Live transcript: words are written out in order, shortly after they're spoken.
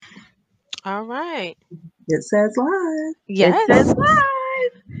All right. It says live. It says Yes.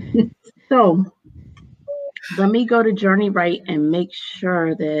 live. So let me go to Journey Right and make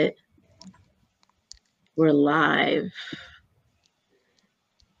sure that we're live.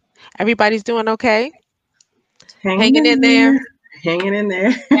 Everybody's doing okay? Hanging Hanging in in there? there. Hanging in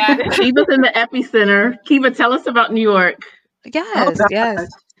there. Yeah. Kiva's in the epicenter. Kiva, tell us about New York. Oh Yes, gosh, yes.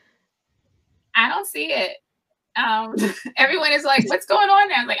 I don't see it. Everyone is like, "What's going on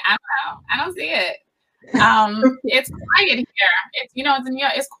there?" I'm like, "I don't know. I don't see it." It's quiet here. It's it's in New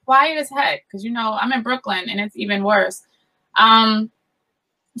York. It's quiet as heck because I'm in Brooklyn and it's even worse. Um,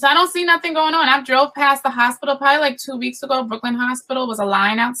 so I don't see nothing going on. I drove past the hospital probably like 2 weeks ago. Brooklyn Hospital was a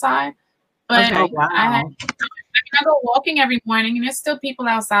line outside, but Okay. I Oh, wow. I go walking every morning and there's still people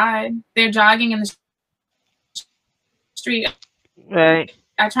outside. They're jogging in the street. Right.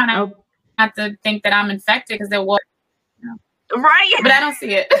 I try Oh, not to think that I'm infected because they're walking, right. but I don't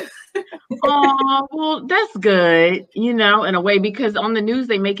see it. Oh, well, that's good, in a way, because on the news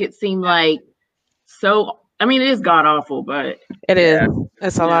they make it seem like so. I mean, it is god awful, but It is. yeah,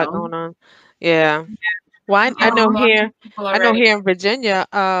 It's a you lot know. going on. Yeah. Well, I It's know Oh, lost here. people I know already. here in Virginia,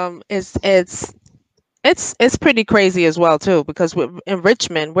 it's pretty crazy as well too. Because in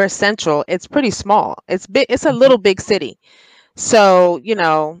Richmond, we're central. It's pretty small. It's big. It's a little big city. So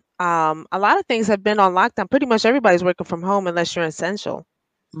a lot of things have been on lockdown. Pretty much everybody's working from home unless you're essential.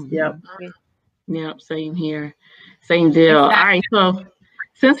 yep, Yeah. yep. Same here, same deal. All Exactly. right, so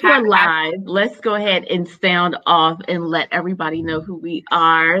since we're Have live, let's go ahead and sound off and let everybody know who we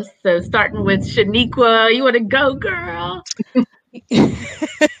are. So, starting with Shaniqua, you want to go, girl?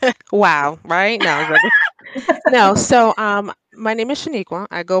 Wow. Right? No, no. So my name is Shaniqua.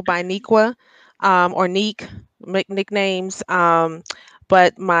 I go by Niqua, or Neek, make nicknames.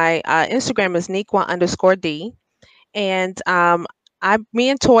 But my Instagram is Niqua_D. And me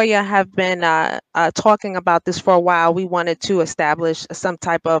and Toya have been talking about this for a while. We wanted to establish some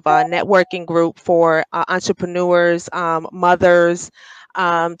type of networking group for entrepreneurs, mothers,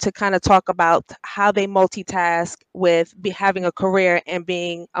 to kind of talk about how they multitask with having a career and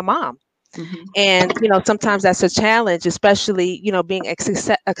being a mom. Mm-hmm. And sometimes that's a challenge, especially being a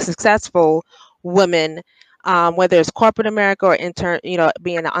successful woman, whether it's corporate America or intern,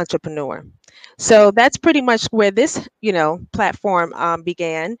 being an entrepreneur. So that's pretty much where this platform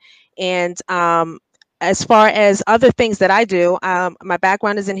began. And as far as other things that I do, my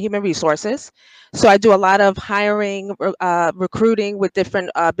background is in human resources. So I do a lot of hiring, recruiting with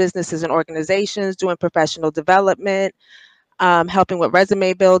different businesses and organizations, doing professional development, helping with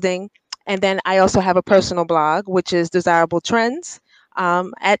resume building. And then I also have a personal blog, which is Desirable Trends,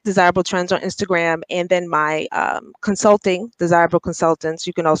 at Desirable Trends on Instagram. And then my consulting, Desirable Consultants.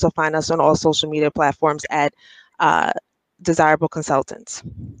 You can also find us on all social media platforms at uh, Desirable Consultants.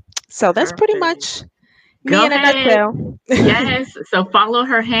 So that's pretty Perfect. much me Go in a ahead. nutshell. Yes. So follow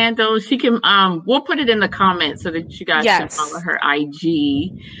her handle. She can we'll put it in the comments so that you guys can follow Yes. her IG.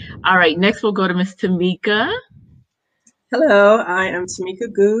 All right, next we'll go to Miss Tamika. Hello, I am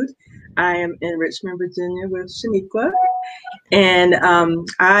Tamika Good. I am in Richmond, Virginia with Shaniqua. And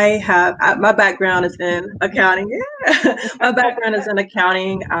my background is in accounting. Yeah. My background is in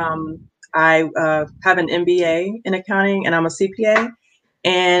accounting. I have an MBA in accounting and I'm a CPA.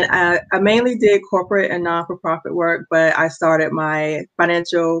 And I mainly did corporate and non for profit work, but I started my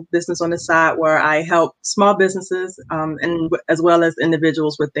financial business on the side where I help small businesses and as well as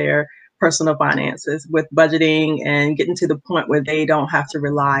individuals with their personal finances, with budgeting and getting to the point where they don't have to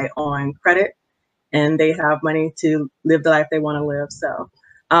rely on credit and they have money to live the life they want to live. So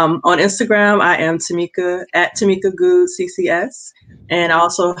on Instagram, I am Tamika at Tamika Good CCS. And I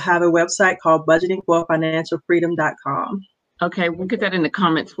also have a website called budgetingforfinancialfreedom.com. Okay, we'll get that in the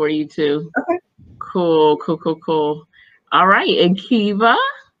comments for you too. Okay. Cool, cool, cool, cool. All right, and Kiva.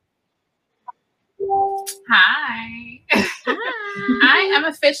 Hi. Hi. I am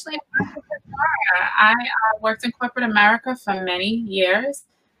officially an entrepreneur. I worked in corporate America for many years,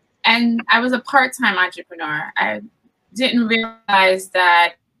 and I was a part-time entrepreneur. I didn't realize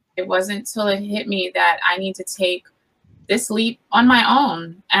that it wasn't until it hit me that I need to take this leap on my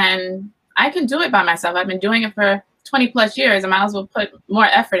own, and I can do it by myself. I've been doing it for 20 plus years. I might as well put more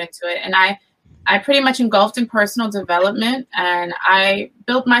effort into it. And I pretty much engulfed in personal development and I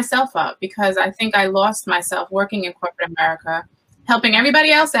built myself up because I think I lost myself working in corporate America, helping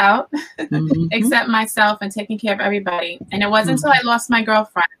everybody else out Mm-hmm. except myself and taking care of everybody. And it wasn't until I lost my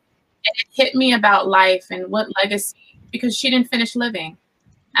girlfriend and it hit me about life and what legacy, because she didn't finish living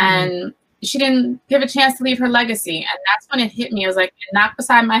and she didn't give a chance to leave her legacy. And that's when it hit me. I was like, it knocked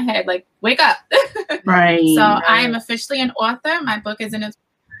beside my head, like, wake up. Right. So I am officially an author. My book is in its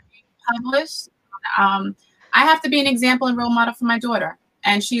published, I have to be an example and role model for my daughter,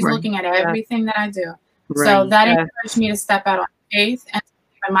 and she's Right. looking at everything that I do. Right. So that Yes. encouraged me to step out on faith and to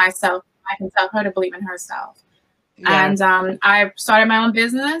believe in myself. I can tell her to believe in herself. Yes. And I started my own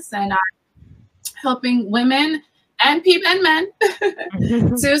business, and I'm helping women and people and men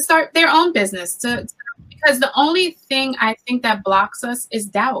to start their own business. Because the only thing I think that blocks us is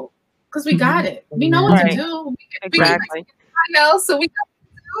doubt. Because we got it. We know what Right. to do. Exactly. We know, so we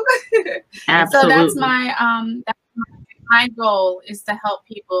know what to do. Absolutely. So that's my goal, is to help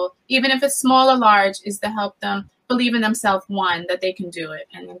people, even if it's small or large, is to help them believe in themselves, one, that they can do it,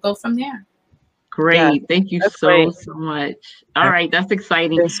 and then go from there. Great. Thank you That's so, great. so much. All right. That's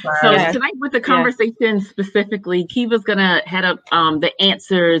exciting. So Yes. tonight with the conversation specifically, Kiva's going to head up the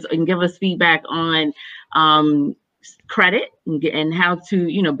answers and give us feedback on credit and how to,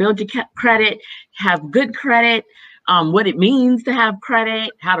 you know, build your credit, have good credit, what it means to have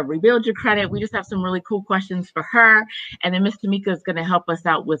credit, how to rebuild your credit. We just have some really cool questions for her. And then Ms. Tamika is going to help us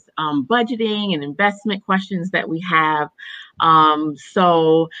out with budgeting and investment questions that we have.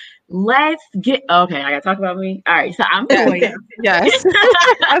 So let's get, okay, I got to talk about me. All right, so I'm Toya. Yes.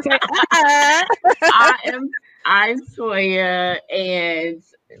 Okay. I'm Toya, and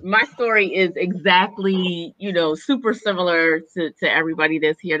my story is exactly, you know, super similar to everybody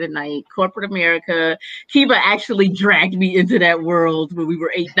that's here tonight. Corporate America. Kiva actually dragged me into that world when we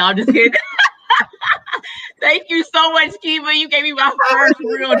were 8. No, I'm just kidding. Thank you so much, Kiva. You gave me my first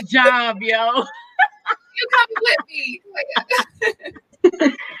real job, yo. You come with me.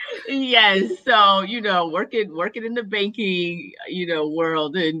 Yes, so you know, working in the banking, you know,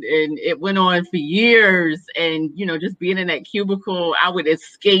 world, and it went on for years, and you know, just being in that cubicle, I would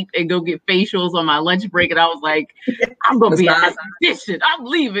escape and go get facials on my lunch break, and I was like, I'm gonna be a esthetician. I'm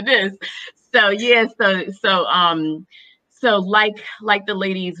leaving this. So yeah, so like the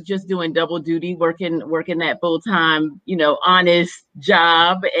ladies, just doing double duty, working that full-time, you know, honest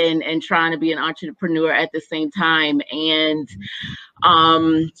job, and trying to be an entrepreneur at the same time. And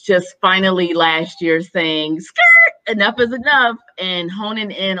just finally last year saying, skirt, enough is enough, and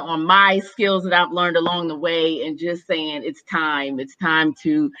honing in on my skills that I've learned along the way, and just saying it's time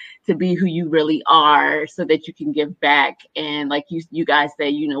to be who you really are, so that you can give back. And like you guys say,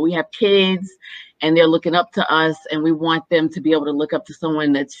 you know, we have kids and they're looking up to us, and we want them to be able to look up to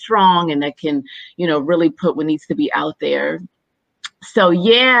someone that's strong and that can, you know, really put what needs to be out there. So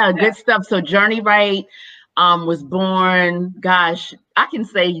yeah, good stuff. So Journey Right was born, gosh, I can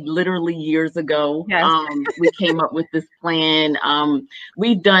say literally years ago. Yes. We came up with this plan.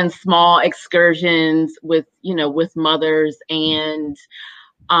 We've done small excursions with mothers, and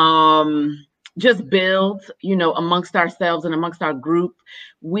just build, you know, amongst ourselves and amongst our group.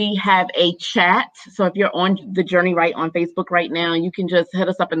 We have a chat. So if you're on the Journey Right on Facebook right now, you can just hit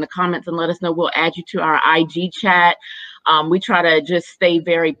us up in the comments and let us know. We'll add you to our IG chat. We try to just stay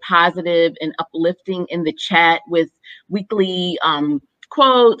very positive and uplifting in the chat with weekly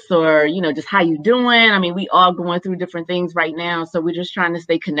quotes, or, you know, just how you doing. I mean, we all going through different things right now, so we're just trying to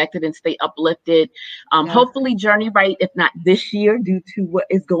stay connected and stay uplifted. Hopefully Journey Right, if not this year, due to what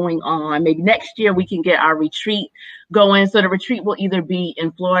is going on, maybe next year we can get our retreat going. So the retreat will either be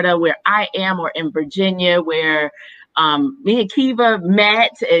in Florida, where I am, or in Virginia, where me and Kiva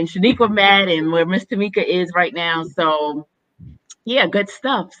met, and Shaniqua met, and where Miss Tamika is right now. So yeah, good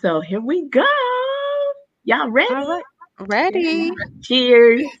stuff. So here we go. Y'all ready? All right. Ready.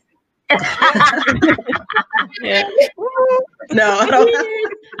 Cheers. Yeah. No.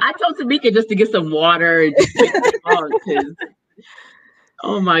 I told Tamika just to get some water and just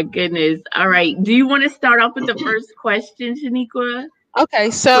oh my goodness. All right. Do you want to start off with the first question, Shaniqua? Okay,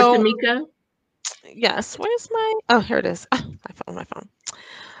 For so Tamika? yes, where's my, oh, here it is. My phone.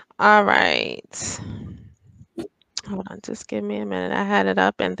 All right. Hold on, just give me a minute. I had it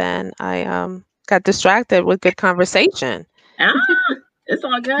up and then I got distracted with good conversation. It's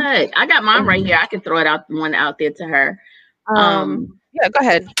all good. I got mine right here. I can throw it out there to her. Yeah, go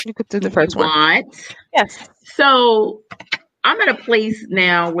ahead. You could do the first one. Yes. So I'm at a place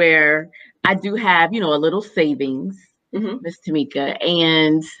now where I do have, you know, a little savings, Miss Tamika,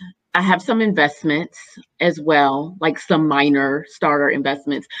 and I have some investments as well, like some minor starter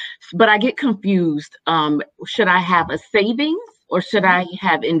investments. But I get confused. Should I have a savings or should I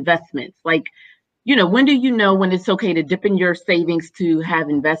have investments? Like, you know, when do you know when it's okay to dip in your savings to have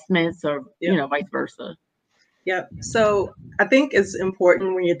investments, or, you know, vice versa? Yeah. So I think it's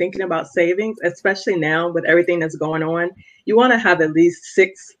important when you're thinking about savings, especially now with everything that's going on, you want to have at least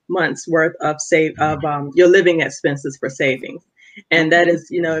 6 months worth of your living expenses for savings. And that is,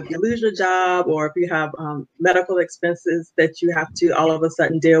 you know, if you lose your job or if you have medical expenses that you have to all of a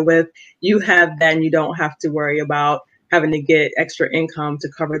sudden deal with, you have that and you don't have to worry about having to get extra income to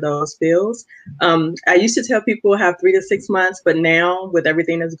cover those bills. I used to tell people have 3 to 6 months, but now with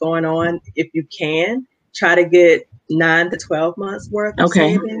everything that's going on, if you can, try to get 9 to 12 months worth of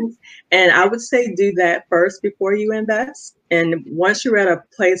savings. And I would say do that first before you invest. And once you're at a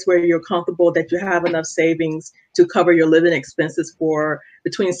place where you're comfortable that you have enough savings to cover your living expenses for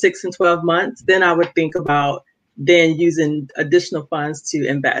between 6 and 12 months, then I would think about then using additional funds to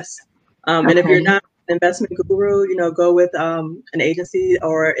invest. And if you're not an investment guru, you know, go with an agency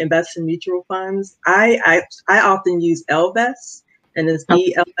or invest in mutual funds. I often use Ellevest, and it's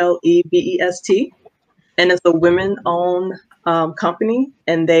ELLEBEST. And it's a women-owned company,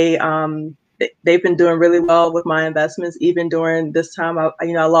 and they've been doing really well with my investments. Even during this time,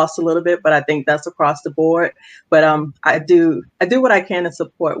 I lost a little bit, but I think that's across the board. But I do what I can to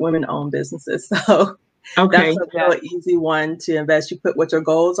support women-owned businesses. So that's a real easy one to invest. You put what your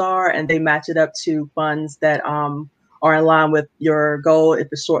goals are, and they match it up to funds that are in line with your goal, if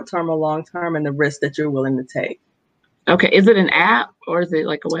it's short-term or long-term, and the risk that you're willing to take. Okay, is it an app or is it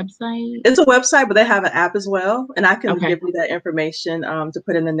like a website? It's a website, but they have an app as well, and I can give you that information to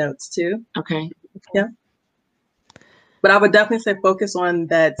put in the notes too. Okay. Yeah. But I would definitely say focus on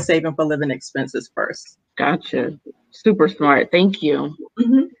that saving for living expenses first. Gotcha. Super smart. Thank you.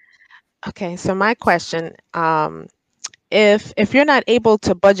 Mm-hmm. Okay, so my question, if you're not able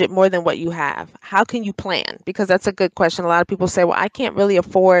to budget more than what you have, how can you plan? Because that's a good question. A lot of people say, well, I can't really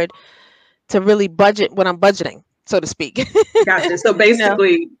afford to really budget when I'm budgeting, so to speak. Gotcha. So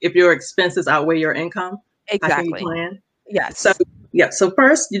basically, if your expenses outweigh your income, exactly. How can you plan? Yes. So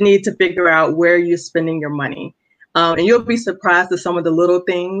first you need to figure out where you're spending your money. And you'll be surprised at some of the little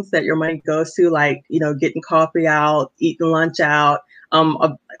things that your money goes to, like, you know, getting coffee out, eating lunch out,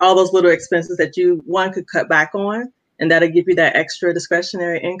 all those little expenses that one could cut back on, and that'll give you that extra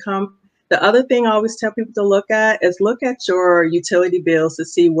discretionary income. The other thing I always tell people to look at is look at your utility bills to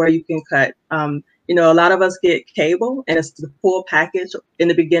see where you can cut. You know, a lot of us get cable, and it's the full package in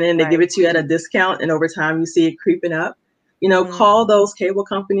the beginning. They give it to you at a discount, and over time you see it creeping up. You know, call those cable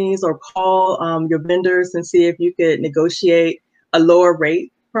companies or call your vendors and see if you could negotiate a lower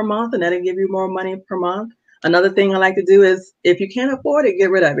rate per month, and that'll give you more money per month. Another thing I like to do is, if you can't afford it, get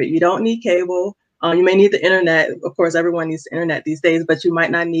rid of it. You don't need cable. You may need the internet. Of course, everyone needs the internet these days, but you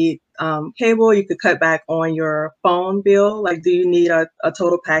might not need cable. You could cut back on your phone bill. Like, do you need a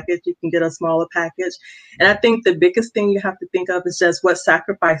total package? You can get a smaller package. And I think the biggest thing you have to think of is just what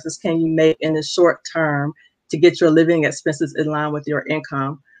sacrifices can you make in the short term to get your living expenses in line with your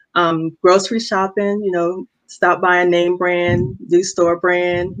income. Grocery shopping, you know, stop buying name brand, do store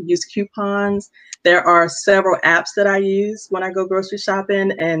brand, use coupons. There are several apps that I use when I go grocery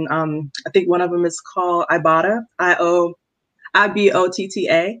shopping, and I think one of them is called Ibotta,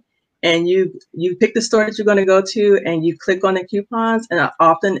 IBOTTA. And you pick the store that you're going to go to, and you click on the coupons, and it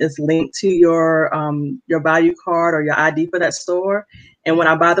often is linked to your value card or your ID for that store. And when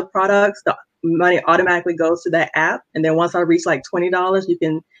I buy the products, the money automatically goes to that app. And then once I reach like $20, you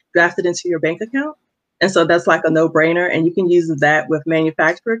can draft it into your bank account. And so that's like a no-brainer, and you can use that with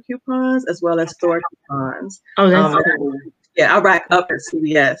manufacturer coupons as well as store coupons. Oh, that's cool. Yeah, I rack up at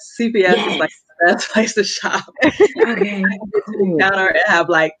CVS. CVS is like the best place to shop. Okay. Cool. Counter and have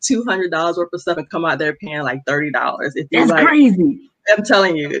like $200 worth of stuff and come out there paying like $30. If you that's crazy. I'm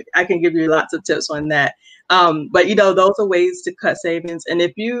telling you, I can give you lots of tips on that. But you know, those are ways to cut savings. And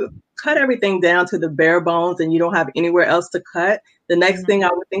if you cut everything down to the bare bones and you don't have anywhere else to cut, the next thing I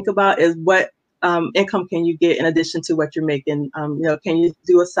would think about is what income can you get in addition to what you're making? You know, can you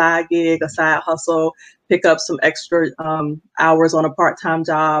do a side gig, a side hustle, pick up some extra hours on a part-time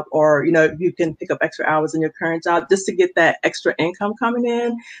job, or, you know, you can pick up extra hours in your current job just to get that extra income coming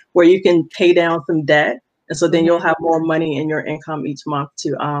in where you can pay down some debt. And so then you'll have more money in your income each month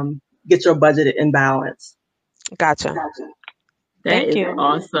to get your budget in balance. Gotcha. Thank you.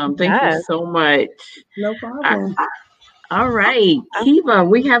 Awesome. Thank you so much. No problem. All right, Kiva,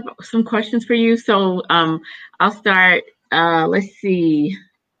 we have some questions for you. So I'll start. Let's see.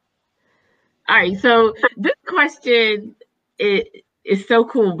 All right, so this question is so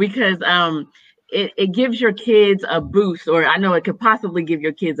cool because it gives your kids a boost, or I know it could possibly give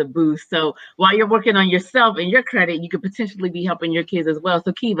your kids a boost. So while you're working on yourself and your credit, you could potentially be helping your kids as well.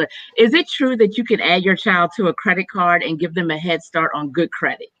 So Kiva, is it true that you can add your child to a credit card and give them a head start on good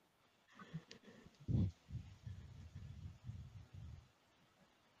credit?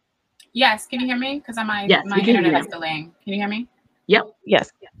 Yes, can you hear me? Because my internet is delaying. Can you hear me? Yep. Yes.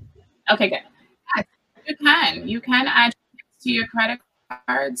 Okay, good. Yes, you can. You can add to your credit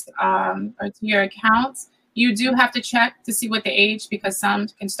cards or to your accounts, you do have to check to see what the age, because some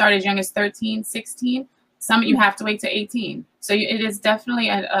can start as young as 13, 16. Some you have to wait to 18. So it is definitely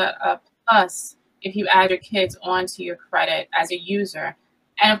a plus if you add your kids onto your credit as a user.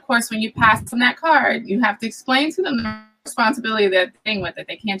 And of course, when you pass them that card, you have to explain to them the responsibility of that thing with it.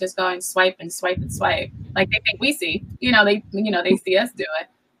 They can't just go and swipe and swipe and swipe like they think we see. They see us do it.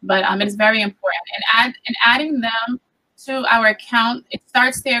 But it is very important. And adding them to our account, it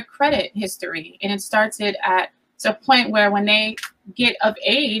starts their credit history, and it starts it at a point where when they get of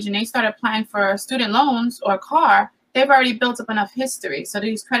age and they start applying for student loans or a car, they've already built up enough history. So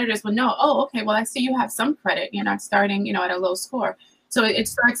these creditors will know, oh, okay, well, I see you have some credit. You're not starting, at a low score. So it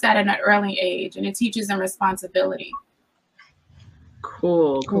starts that at an early age, and it teaches them responsibility.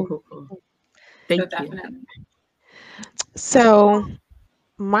 Cool. Thank you. Definitely. So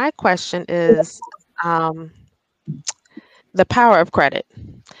my question is the power of credit.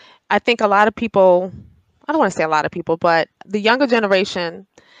 I think a lot of people, I don't want to say a lot of people, but the younger generation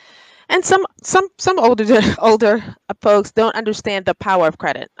and some older folks don't understand the power of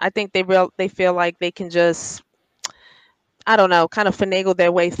credit. I think they feel like they can just, I don't know, kind of finagle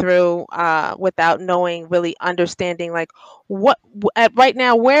their way through without really understanding like right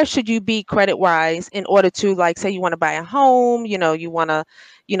now, where should you be credit wise in order to, like, say you want to buy a home, you want to,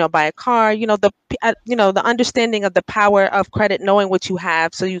 buy a car, the understanding of the power of credit, knowing what you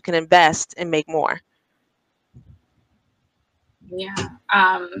have so you can invest and make more. Yeah.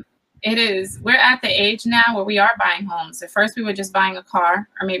 It is. We're at the age now where we are buying homes. At first we were just buying a car,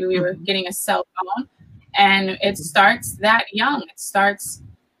 or maybe we were getting a cell phone. And it starts that young.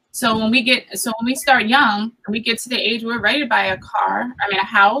 So when we start young, we get to the age where we're ready to buy a car, a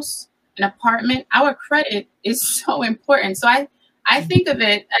house, an apartment, our credit is so important. So I think of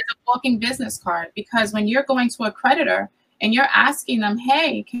it as a walking business card, because when you're going to a creditor and you're asking them,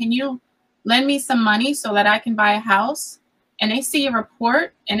 hey, can you lend me some money so that I can buy a house? And they see your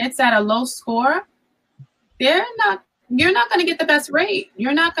report and it's at a low score, you're not going to get the best rate.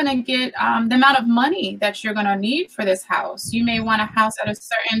 You're not going to get the amount of money that you're going to need for this house. You may want a house at a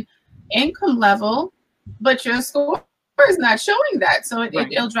certain income level, but your score is not showing that. So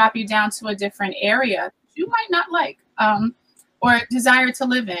it'll drop you down to a different area you might not like or desire to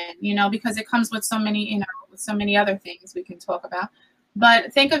live in, because it comes with so many, with so many other things we can talk about.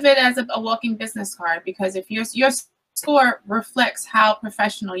 But think of it as a walking business card, because if your score reflects how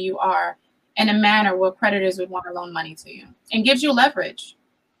professional you are in a manner where creditors would want to loan money to you, and gives you leverage.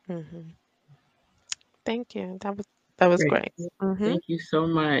 Mm-hmm. Thank you. That was great. Mm-hmm. Thank you so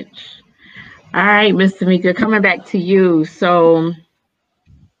much. All right, Ms. Tamika, coming back to you. So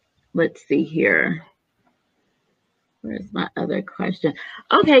let's see here. Where's my other question?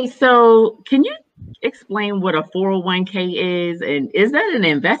 Okay, so can you explain what a 401k is, and is that an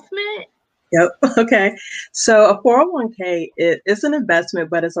investment? Yep. Okay. So a 401k is an investment,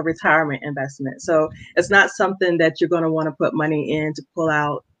 but it's a retirement investment. So it's not something that you're going to want to put money in to pull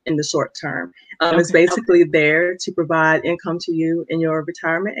out in the short term. It's basically there to provide income to you in your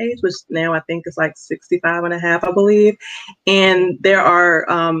retirement age, which now I think is like 65 and a half, I believe. And there are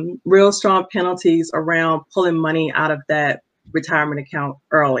real strong penalties around pulling money out of that retirement account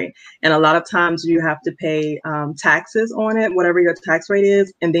early. And a lot of times you have to pay taxes on it, whatever your tax rate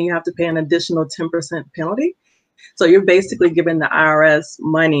is, and then you have to pay an additional 10% penalty. So you're basically giving the IRS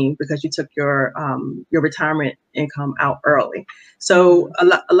money because you took your retirement income out early. So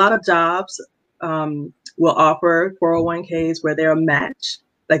a lot of jobs will offer 401ks where they're matched.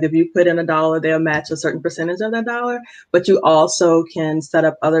 Like if you put in $1, they'll match a certain percentage of that dollar, but you also can set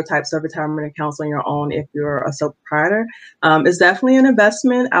up other types of retirement accounts on your own if you're a sole proprietor. It's definitely an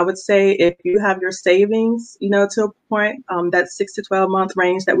investment. I would say if you have your savings, to a point, that 6 to 12 month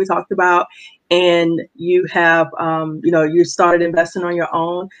range that we talked about, and you have, you started investing on your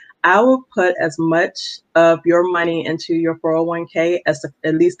own, I will put as much of your money into your 401k as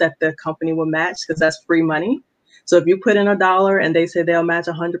at least that the company will match, because that's free money. So if you put in $1 and they say they'll match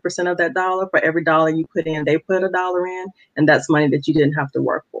 100% of that dollar, for every dollar you put in, they put $1 in, and that's money that you didn't have to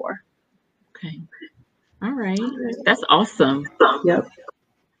work for. Okay. All right. That's awesome. Yep.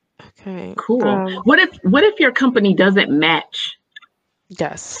 Okay. Cool. What if your company doesn't match?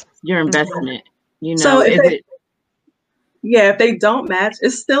 Yes. Your investment. So Yeah, if they don't match,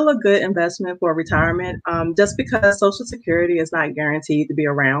 it's still a good investment for retirement. Just because Social Security is not guaranteed to be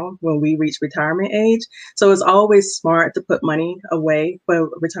around when we reach retirement age. So it's always smart to put money away for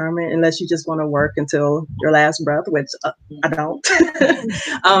retirement unless you just want to work until your last breath, which I don't.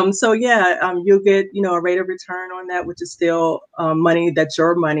 So yeah, you'll get, a rate of return on that, which is still money, that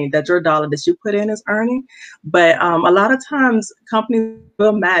your dollar that you put in is earning. But a lot of times companies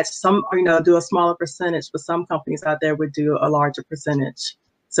will match some, do a smaller percentage, but some companies out there would do a larger percentage.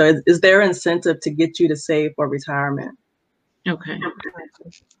 So is there incentive to get you to save for retirement? Okay.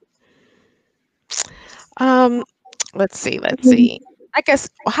 Let's see. I guess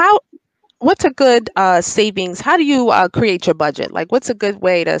what's a good savings? How do you create your budget? Like, what's a good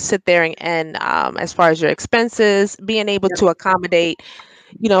way to sit there and as far as your expenses, being able to accommodate,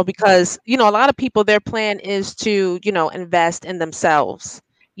 because, a lot of people, their plan is to, invest in themselves.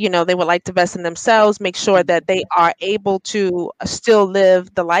 They would like to invest in themselves, make sure that they are able to still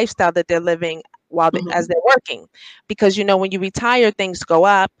live the lifestyle that they're living while as they're working. Because, when you retire, things go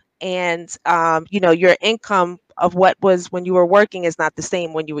up, and, your income of what was when you were working is not the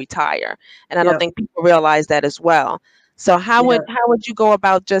same when you retire. And I don't think people realize that as well. So how would you go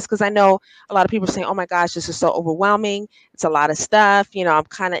about, just because I know a lot of people are saying, oh my gosh, this is so overwhelming. It's a lot of stuff. I'm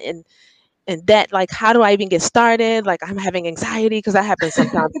kind of in debt. Like, how do I even get started? Like, I'm having anxiety because that happens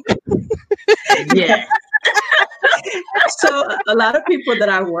sometimes. Yeah. So a lot of people that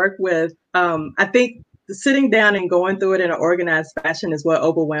I work with, I think sitting down and going through it in an organized fashion is what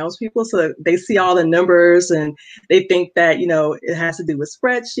overwhelms people. So they see all the numbers and they think that, it has to do with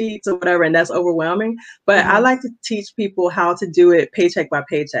spreadsheets or whatever, and that's overwhelming. But I like to teach people how to do it paycheck by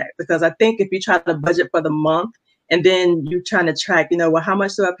paycheck, because I think if you try to budget for the month and then you're trying to track, well, how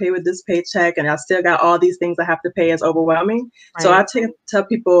much do I pay with this paycheck? And I still got all these things I have to pay, is overwhelming. Right. So I tell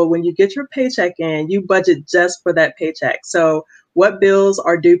people, when you get your paycheck in, you budget just for that paycheck. So what bills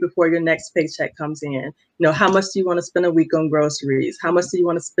are due before your next paycheck comes in? How much do you want to spend a week on groceries? How much do you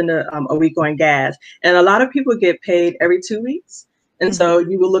want to spend a week on gas? And a lot of people get paid every 2 weeks. And so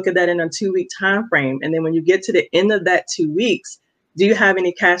you will look at that in a 2-week time frame. And then when you get to the end of that 2 weeks, do you have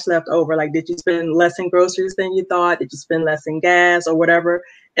any cash left over? Like, did you spend less in groceries than you thought? Did you spend less in gas or whatever?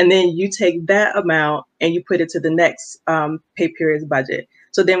 And then you take that amount and you put it to the next pay period's budget.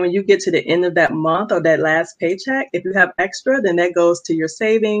 So then when you get to the end of that month or that last paycheck, if you have extra, then that goes to your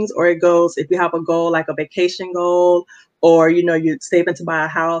savings, or it goes, if you have a goal, like a vacation goal, or, you're saving to buy a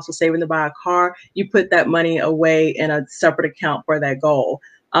house or saving to buy a car, you put that money away in a separate account for that goal.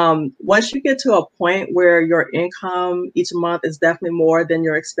 Once you get to a point where your income each month is definitely more than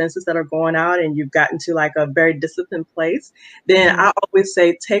your expenses that are going out, and you've gotten to like a very disciplined place, then I always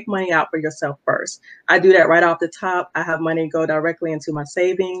say, take money out for yourself first. I do that right off the top. I have money go directly into my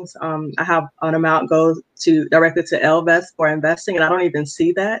savings. I have an amount go directly to Ellevest for investing, and I don't even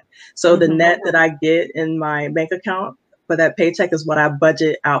see that. So the net that I get in my bank account for that paycheck is what I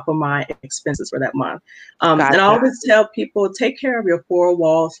budget out for my expenses for that month. And I always tell people, take care of your 4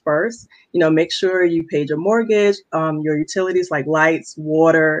 walls first. Make sure you paid your mortgage, your utilities like lights,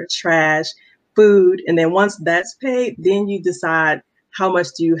 water, trash, food. And then once that's paid, then you decide how much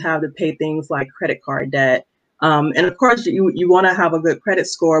do you have to pay things like credit card debt. And of course, you want to have a good credit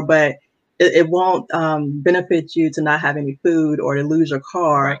score, but it won't benefit you to not have any food or to lose your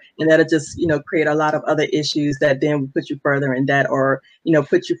car, and that'll just create a lot of other issues that then will put you further in debt, or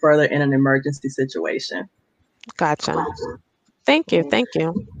put you further in an emergency situation. Gotcha. Thank you.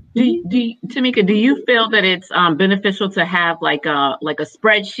 Tamika, do you feel that it's beneficial to have like a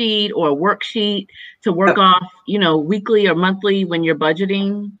spreadsheet or a worksheet to work off, weekly or monthly when you're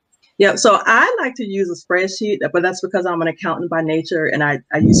budgeting? Yeah, so I like to use a spreadsheet, but that's because I'm an accountant by nature and I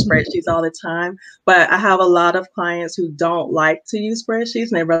use spreadsheets all the time. But I have a lot of clients who don't like to use spreadsheets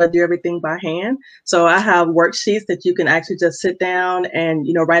and they rather do everything by hand. So I have worksheets that you can actually just sit down and,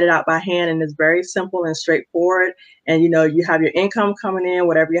 write it out by hand, and it's very simple and straightforward. And, you have your income coming in,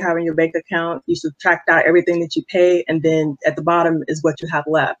 whatever you have in your bank account, you subtract out everything that you pay, and then at the bottom is what you have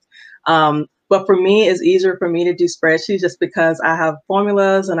left. But for me, it's easier for me to do spreadsheets just because I have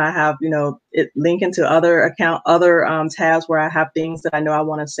formulas and I have, it link into other tabs where I have things that I know I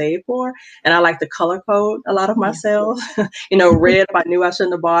want to save for. And I like to color code a lot of my sales. Red if I knew I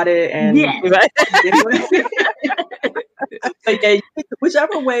shouldn't have bought it. And but yeah,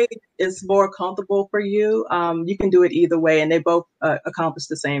 whichever way is more comfortable for you, you can do it either way, and they both accomplish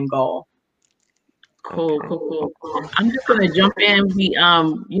the same goal. Cool. I'm just gonna jump in. We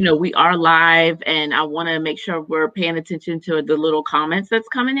we are live, and I want to make sure we're paying attention to the little comments that's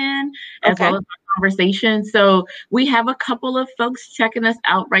coming in, as well as our conversation. So we have a couple of folks checking us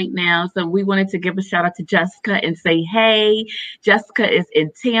out right now. So we wanted to give a shout out to Jessica and say, hey, Jessica is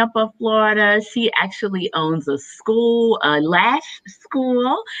in Tampa, Florida. She actually owns a school, a lash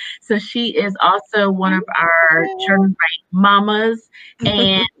school. So she is also one of our Journey Right mamas.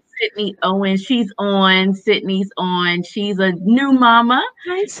 And Sydney Owen, she's on. Sydney's on. She's a new mama.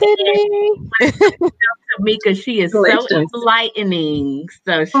 Hi, Sydney. Tamika, she is so enlightening.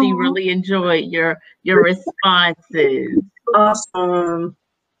 So she really enjoyed your responses. Awesome.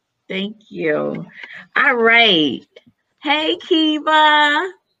 Thank you. All right. Hey,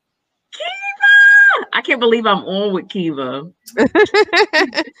 Kiva. Kiva! I can't believe I'm on with Kiva.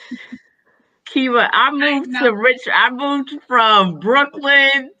 Kiva, I moved from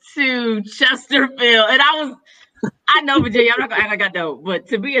Brooklyn to Chesterfield, and I know, Virginia, I'm not gonna act like I know, but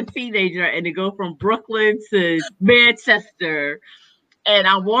to be a teenager and to go from Brooklyn to Manchester, and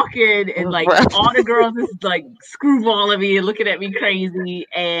I'm walking and like all the girls is like screwballing me and looking at me crazy,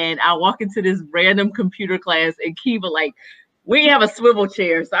 and I walk into this random computer class, and Kiva like, we have a swivel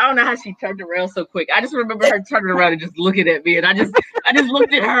chair, so I don't know how she turned around so quick. I just remember her turning around and just looking at me, and I just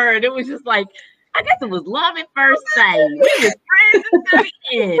looked at her, and it was just like, I guess it was love at first sight. We were friends until the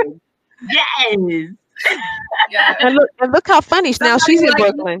end. Yes. Yeah. And look how funny now she's in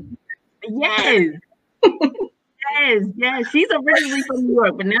Brooklyn. Yes. Yes. She's originally from New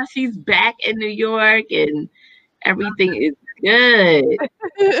York, but now she's back in New York, and everything is good.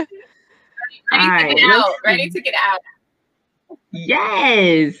 Ready to get out.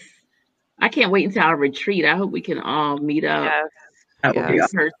 Yes. I can't wait until our retreat. I hope we can all meet up in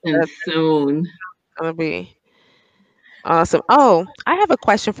person soon. That'll be awesome. Oh, I have a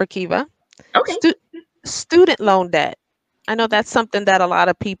question for Kiva. Okay. Student loan debt. I know that's something that a lot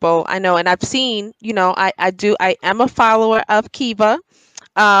of people, I know, and I've seen, I am a follower of Kiva.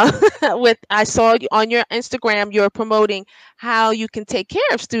 I saw you on your Instagram, you're promoting how you can take care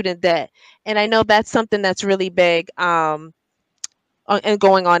of student debt. And I know that's something that's really big and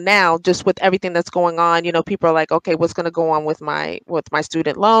going on now, just with everything that's going on. People are like, okay, what's going to go on with my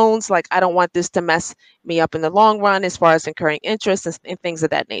student loans? Like, I don't want this to mess me up in the long run as far as incurring interest and things of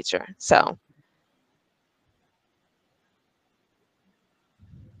that nature. So.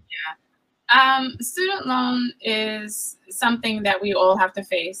 Student loan is something that we all have to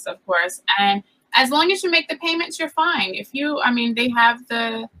face, of course. And as long as you make the payments, you're fine.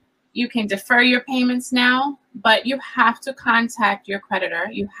 You can defer your payments now, but you have to contact your creditor.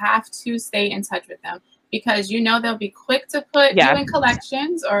 You have to stay in touch with them, because they'll be quick to put you in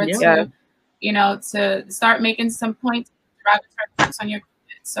collections or to start making some points on your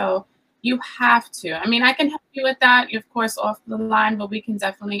credit. So you have to. I can help you with that, of course, off the line, but we can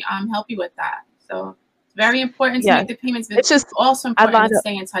definitely help you with that. So it's very important to make the payments, but it's just also important to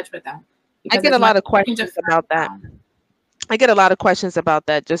stay in touch with them. I get a lot of questions about that. I get a lot of questions about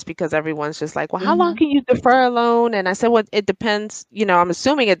that, just because everyone's just like, well, how long can you defer a loan? And I said, well, it depends. I'm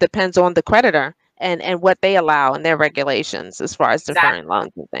assuming it depends on the creditor and what they allow and their regulations as far as deferring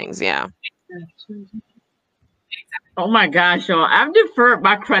loans and things. Yeah. Oh my gosh, y'all. I've deferred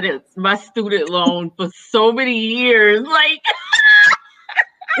my student loan for so many years. Like,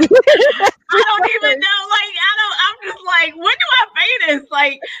 I don't even know. Like, I'm just like, when do I pay this?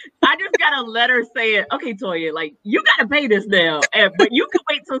 Like, I just got a letter saying, okay, Toya, like, you got to pay this now. But you can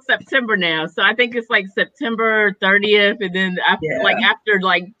wait till September now. So I think it's like September 30th. And then after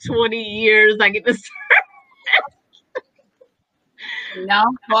 20 years, I get to No,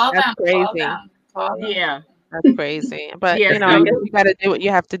 call them. Crazy. Call them. Yeah. That's crazy. But, I guess you got to do what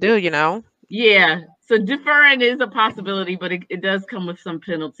you have to do, Yeah. So deferring is a possibility, but it does come with some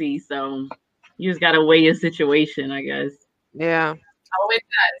penalty. So you just got to weigh your situation, I guess. Yeah. Oh, it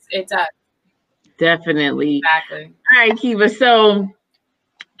does. It does. Definitely. Exactly. All right, Kiva. So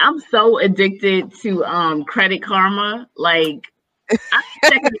I'm so addicted to Credit Karma. Like, I be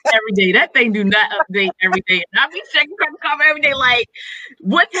checking it every day. That thing do not update every day. I be checking Credit Karma every day. Like,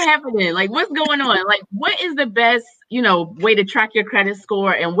 what's happening? Like, what's going on? Like, what is the best, way to track your credit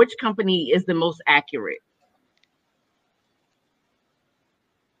score, and which company is the most accurate?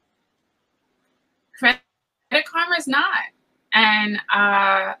 Credit Karma is not. And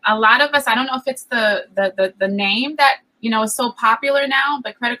a lot of us, I don't know if it's the name that, is so popular now,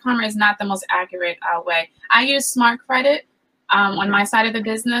 but Credit Karma is not the most accurate way. I use Smart Credit on my side of the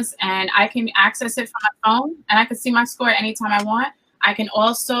business, and I can access it from my phone, and I can see my score anytime I want. I can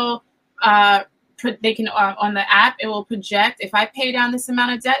also, on the app, it will project, if I pay down this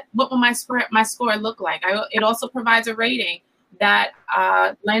amount of debt, what will my score look like? It also provides a rating that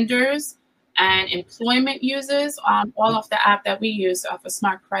lenders and employment uses all of the app that we use for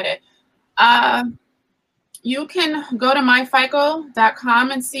Smart Credit. You can go to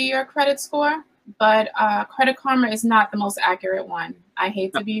myfico.com and see your credit score, but Credit Karma is not the most accurate one. I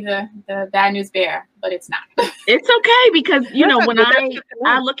hate to be the bad news bear, but it's not. It's okay, because when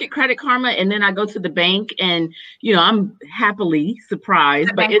I look at Credit Karma and then I go to the bank and I'm happily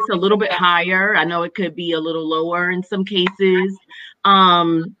surprised, but it's a little bit higher. I know it could be a little lower in some cases.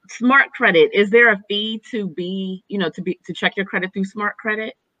 Smart Credit, is there a fee to check your credit through Smart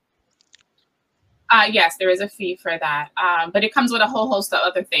Credit? Yes, there is a fee for that, but it comes with a whole host of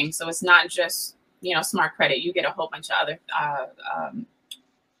other things. So it's not just Smart Credit. You get a whole bunch of other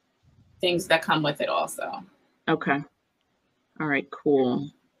things that come with it also. Okay. All right. Cool.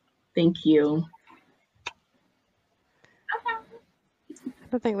 Thank you.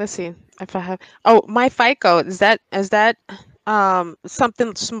 I think. Let's see if I have. Oh, MyFICO, is that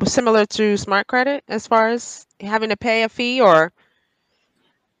something similar to Smart Credit as far as having to pay a fee, or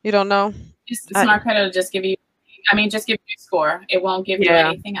you don't know? Smart Credit will just give you, just give you a score. It won't give you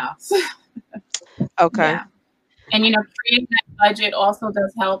anything else. Okay. Yeah. And creating that budget also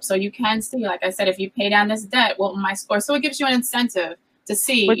does help. So you can see, like I said, if you pay down this debt, what will my score? So it gives you an incentive to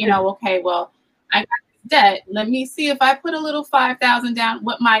see, okay, well, I got this debt. Let me see if I put a little 5,000 down,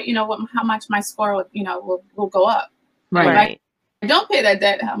 how much my score will go up. Right. If I don't pay that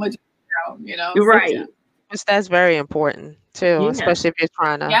debt, how much You're right. So, that's very important too, especially if you're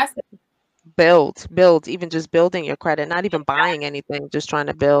trying to build, even just building your credit, not even buying anything, just trying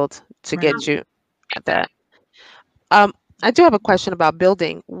to build to get you at that. I do have a question about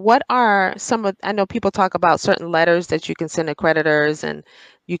building. What are I know people talk about certain letters that you can send to creditors and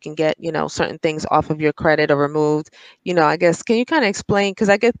you can get, certain things off of your credit or removed. I guess, can you kind of explain? Because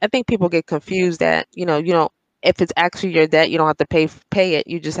I think people get confused that, you don't, if it's actually your debt, you don't have to pay it.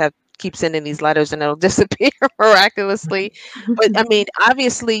 You just have to keep sending these letters and it'll disappear miraculously. But I mean,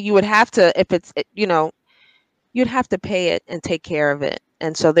 obviously you would have to, if it's, you'd have to pay it and take care of it.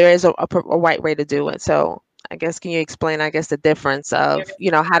 And so there is a right way to do it. So I guess, can you explain, the difference of,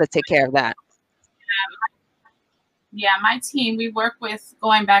 how to take care of that? Yeah, my team, we work with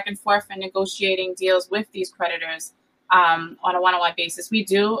going back and forth and negotiating deals with these creditors on a one-on-one basis. We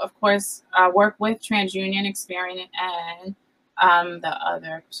do, of course, work with TransUnion, Experian, and the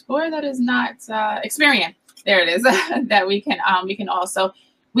other score that is not Experian. There it is. That we can also,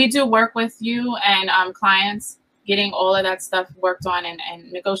 we do work with you and clients getting all of that stuff worked on and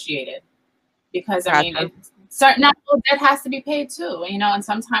negotiated. Because not all debt has to be paid too, and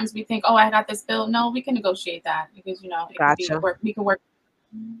sometimes we think, oh, I got this bill. No, we can negotiate that because we can work.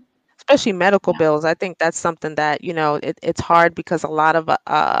 Especially medical bills. I think that's something that it's hard because a lot of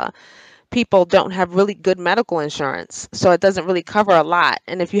people don't have really good medical insurance, so it doesn't really cover a lot.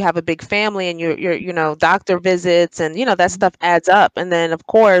 And if you have a big family and you're doctor visits and that stuff adds up, and then of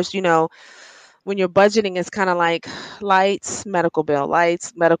course when you're budgeting, it's kind of like lights, medical bill, Yeah.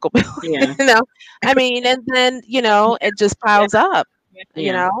 and then it just piles up,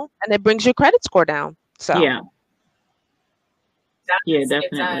 and it brings your credit score down. So yeah, definitely.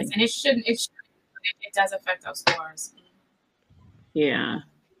 It does, and it does affect our scores. Yeah.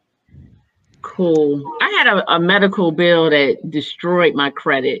 Cool. I had a medical bill that destroyed my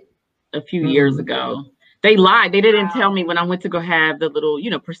credit a few years ago. They lied. They didn't tell me when I went to go have the little,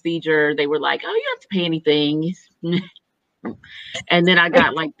 procedure. They were like, "Oh, you don't have to pay anything." And then I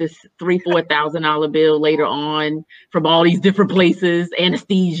got like this $3,000-$4,000 bill later on from all these different places,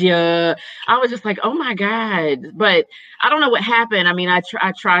 anesthesia. I was just like, "Oh my God!" But I don't know what happened. I mean, I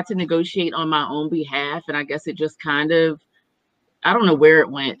tried to negotiate on my own behalf, and I guess it just kind of, I don't know where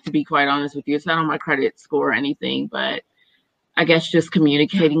it went. To be quite honest with you, it's not on my credit score or anything, but I guess just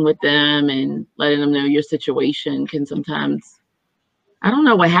communicating with them and letting them know your situation can sometimes, I don't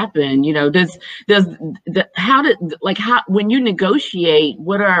know what happened. When you negotiate,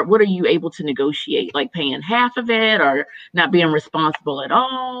 what are you able to negotiate? Like paying half of it or not being responsible at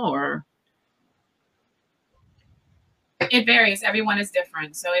all, or? It varies. Everyone is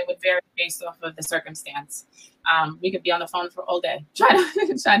different. So it would vary based off of the circumstance. We could be on the phone for all day trying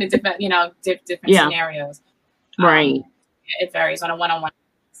to different scenarios. Right. It varies on a one-on-one.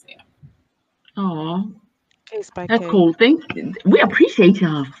 Oh, that's cool. We appreciate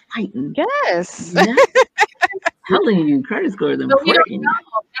y'all fighting. Yes. Telling you, credit score is important. We don't know.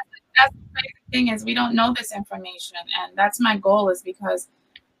 That's the crazy thing is we don't know this information, and that's my goal. Is because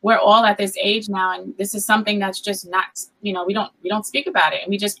we're all at this age now, and this is something that's just not. We don't speak about it, and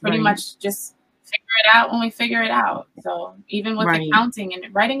we just pretty much just figure it out when we figure it out. So even with accounting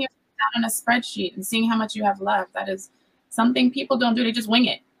and writing it down on a spreadsheet and seeing how much you have left, that is something people don't do. They just wing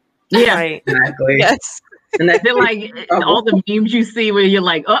it. Yeah, exactly. Yes. And I feel like all the memes you see where you're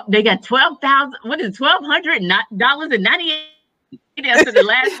like, oh, they got $1,298 after the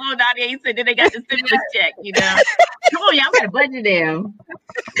last 98 cents, then they got the stimulus check, you know. Come on, y'all got a budget now.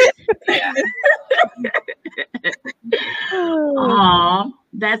 Yeah. Aw,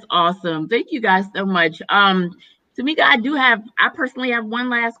 that's awesome. Thank you guys so much. Tamika, I personally have one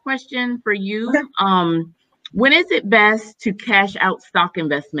last question for you. Okay. When is it best to cash out stock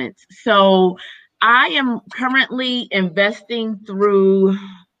investments? So I am currently investing through,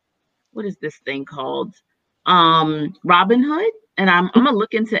 what is this thing called? Robinhood. And I'm gonna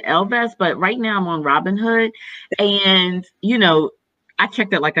look into Ellevest, but right now I'm on Robinhood. And you know, I check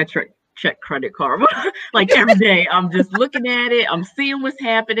that like I check Credit Karma. Like every day, I'm just looking at it. I'm seeing what's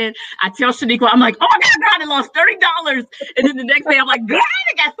happening. I tell Shaniqua, I'm like, oh my God, I lost $30. And then the next day, I'm like, God,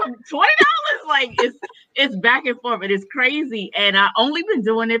 I got some $20. Like it's back and forth. It is crazy. And I only been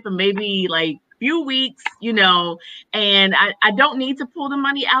doing it for maybe like few weeks, you know, and I don't need to pull the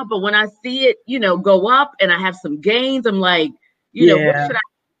money out. But when I see it, you know, go up and I have some gains, I'm like, you know, what should I?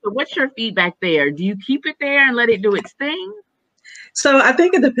 So what's your feedback there? Do you keep it there and let it do its thing? So I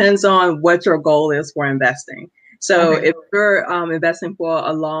think it depends on what your goal is for investing. So if you're investing for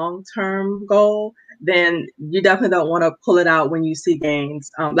a long-term goal, then you definitely don't want to pull it out when you see gains,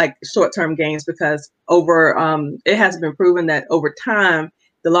 like short-term gains, because it has been proven that over time,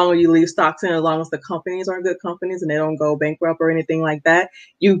 the longer you leave stocks in, as long as the companies are good companies and they don't go bankrupt or anything like that,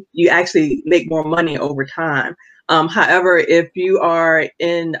 you actually make more money over time. However, if you are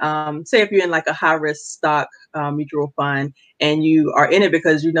in, say if you're in like a high risk stock mutual fund and you are in it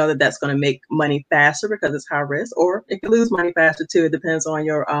because you know that that's going to make money faster because it's high risk, or it can lose money faster too. It depends on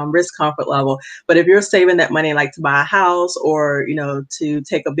your risk comfort level. But if you're saving that money like to buy a house or, you know, to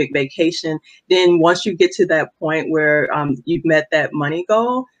take a big vacation, then once you get to that point where you've met that money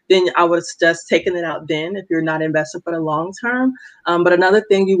goal, then I would suggest taking it out then if you're not investing for the long term. But another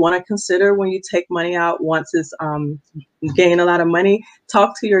thing you want to consider when you take money out once it's gaining a lot of money,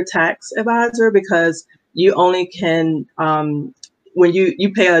 talk to your tax advisor, because you only can, when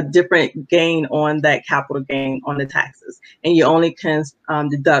you pay a different gain on that capital gain on the taxes, and you only can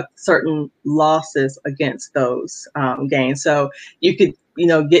deduct certain losses against those gains. So you could, you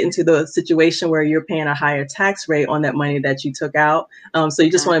know, get into the situation where you're paying a higher tax rate on that money that you took out. So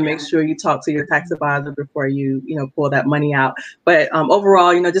you just want to make sure you talk to your tax advisor before you pull that money out. But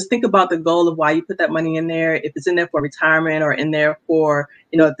overall, you know, just think about the goal of why you put that money in there. If it's in there for retirement or in there for,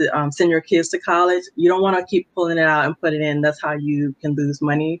 you know, send your kids to college, you don't want to keep pulling it out and put it in. That's how you can lose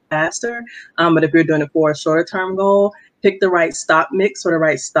money faster. But if you're doing it for a shorter term goal, pick the right stock mix or the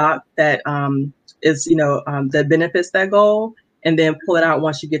right stock that is, you know, that benefits that goal, and then pull it out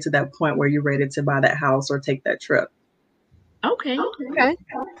once you get to that point where you're ready to buy that house or take that trip. Okay.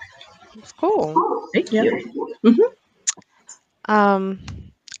 That's cool. Thank you. I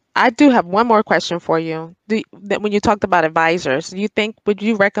do have one more question for you. When you talked about advisors, would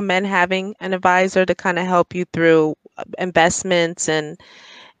you recommend having an advisor to kind of help you through investments and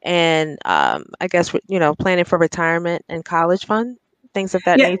I guess, you know, planning for retirement and college fund, things of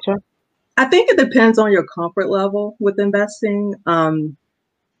that nature? I think it depends on your comfort level with investing.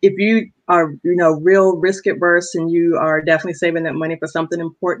 If you are, you know, real risk adverse and you are definitely saving that money for something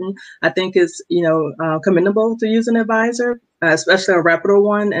important, I think it's, you know, commendable to use an advisor, especially a reputable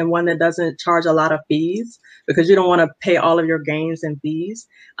one and one that doesn't charge a lot of fees, because you don't want to pay all of your gains and fees.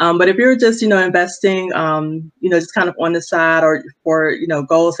 But if you're just, you know, investing, you know, just kind of on the side or for, you know,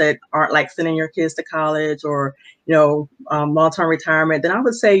 goals that aren't like sending your kids to college or, you know, long-term retirement, then I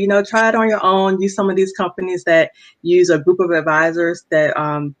would say, you know, try it on your own. Use some of these companies that use a group of advisors that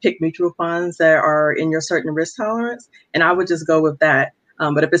pick mutual funds that are in your certain risk tolerance. And I would just go with that.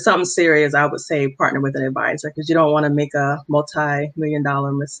 But if it's something serious, I would say partner with an advisor, because you don't want to make a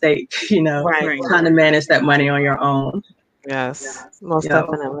multi-million-dollar mistake, you know, trying to manage that money on your own. Yes, most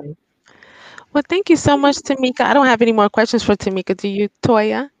definitely. Well, thank you so much, Tamika. I don't have any more questions for Tamika. Do you,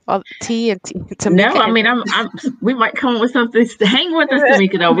 Toya? Or Tamika? No, I mean, we might come up with something. Hang with us,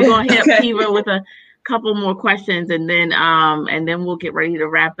 Tamika, though. We're going to hit Kiva with a couple more questions, and then we'll get ready to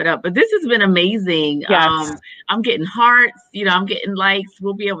wrap it up. But this has been amazing. Yes. I'm getting hearts, you know, I'm getting likes.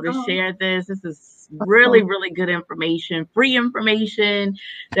 We'll be able to share this. This is really, really good information, free information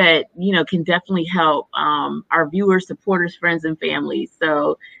that, you know, can definitely help our viewers, supporters, friends, and family.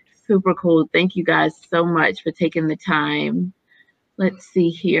 So super cool. Thank you guys so much for taking the time. Let's see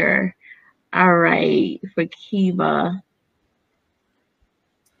here. All right, for Kiva.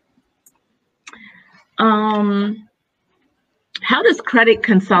 How does credit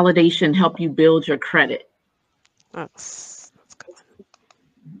consolidation help you build your credit? That's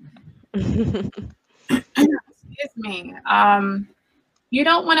good. Excuse me. You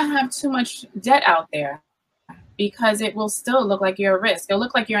don't want to have too much debt out there because it will still look like you're a risk. It'll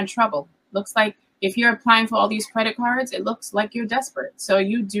look like you're in trouble. Looks like if you're applying for all these credit cards, it looks like you're desperate. So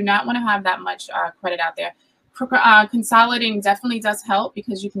you do not want to have that much credit out there. Consolidating definitely does help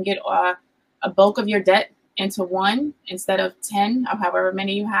because you can get a bulk of your debt into one instead of 10 or however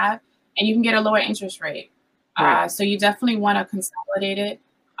many you have, and you can get a lower interest rate. Right. So you definitely want to consolidate it.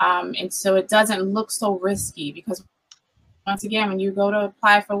 And so it doesn't look so risky because once again, when you go to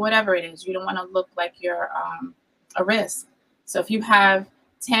apply for whatever it is, you don't want to look like you're a risk. So if you have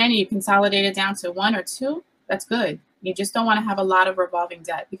 10, you consolidate it down to 1 or 2, that's good. You just don't want to have a lot of revolving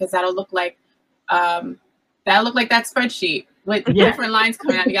debt because that'll look like that spreadsheet with different lines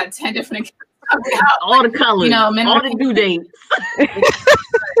coming out. You got 10 different accounts coming out. All the colors, all the due dates. You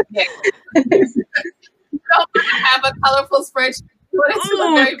don't want to have a colorful spreadsheet. What's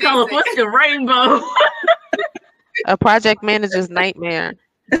the rainbow? A project manager's nightmare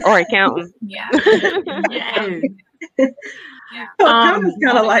or accountant. Yeah. Yes. Yeah. Accountants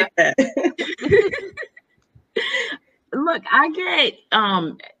kind of like that. Look, I get,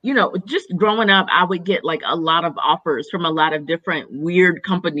 just growing up, I would get like a lot of offers from a lot of different weird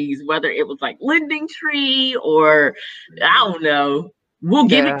companies, whether it was like Lending Tree or I don't know, we'll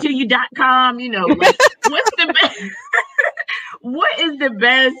give it to you.com, like what's the best? What is the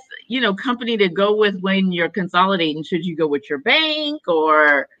best, company to go with when you're consolidating? Should you go with your bank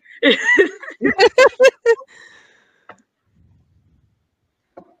or?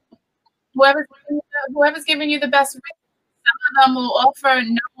 Whoever's giving you the best rate, some of them will offer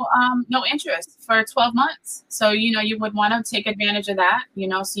no interest for 12 months. So, you would want to take advantage of that,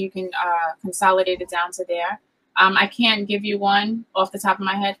 so you can consolidate it down to there. I can't give you one off the top of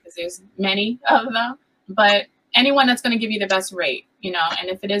my head because there's many of them, but anyone that's going to give you the best rate, and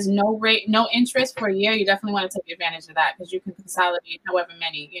if it is no interest for a year, you definitely want to take advantage of that because you can consolidate however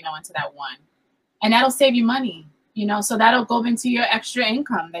many, into that one. And that'll save you money, so that'll go into your extra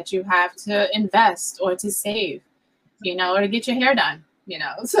income that you have to invest or to save, or to get your hair done,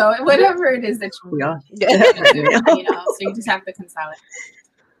 so whatever it is that you want, so you just have to consolidate.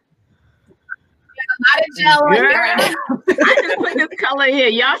 A lot of gel on here. I just put this color here.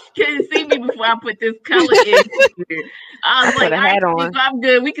 Y'all couldn't see me before I put this color in here. I was like, I'm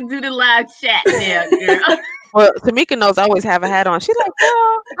good. We can do the live chat now, girl. Well, Tamika knows I always have a hat on. She's like,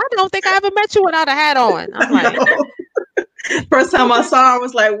 "Girl, I don't think I ever met you without a hat on." I'm like, first time I saw her, I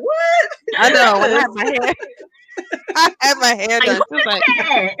was like, "What?" I know. When I had my hair done. She was like,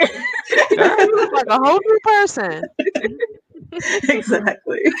 "Girl, you look like a whole new person."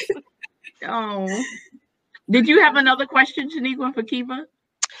 Exactly. Oh, did you have another question, Shaniqua, for Kiva?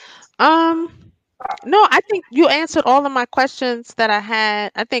 No, I think you answered all of my questions that I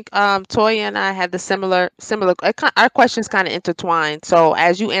had. I think Toya and I had the similar. Our questions kind of intertwined. So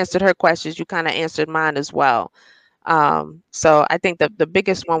as you answered her questions, you kind of answered mine as well. So I think the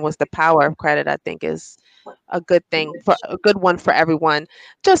biggest one was the power of credit. I think is a good thing a good one for everyone.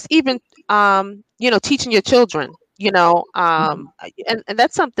 Just even teaching your children. And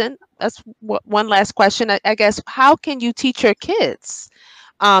that's something. That's one last question. I guess. How can you teach your kids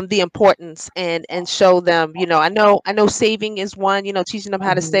the importance and show them? I know saving is one. Teaching them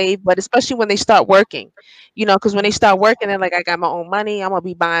how to save, but especially when they start working. Because when they start working, they're like, I got my own money. I'm gonna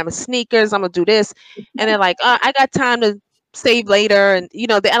be buying my sneakers. I'm gonna do this, and they're like, I got time to save later, and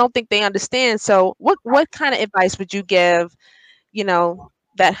I don't think they understand. So, what kind of advice would you give?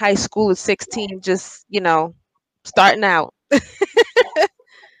 That high school at 16, just starting out.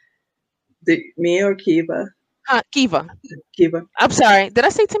 Me or Kiva? Kiva. Kiva. I'm sorry. Did I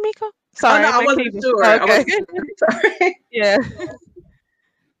say Tamika? Sorry. Oh, no, I wasn't sure. Okay. I wasn't sure. Sorry. Yeah.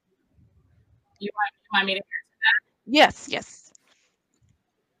 You want me to answer that? Yes.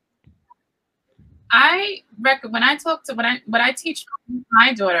 What I teach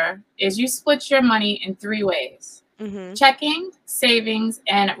my daughter is you split your money in 3 ways: checking, savings,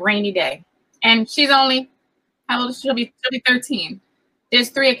 and rainy day. And she's only, how old? She'll be 13. There's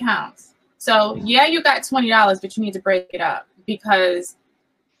 3 accounts. So yeah, you got $20, but you need to break it up because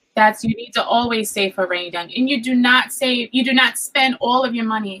you need to always save for rainy day. And you do not spend all of your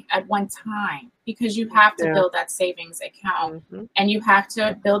money at one time because you have to build that savings account and you have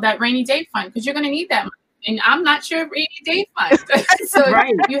to build that rainy day fund because you're going to need that money. And I'm not sure rainy day fund. So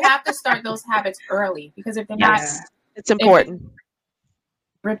you have to start those habits early because if they're not, it's important.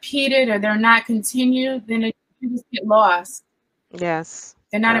 Repeated or they're not continued, then you just get lost. Yes.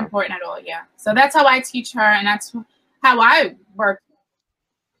 They're not important at all. Yeah. So that's how I teach her. And that's how I work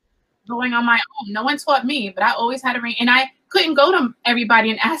going on my own. No one taught me, but I always had a ring. And I couldn't go to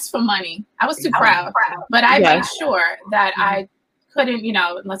everybody and ask for money. I was too proud, but I made sure that I couldn't,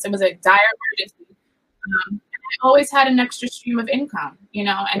 unless it was a dire emergency. I always had an extra stream of income,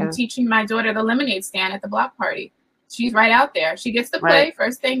 and teaching my daughter the lemonade stand at the block party. She's right out there. She gets to play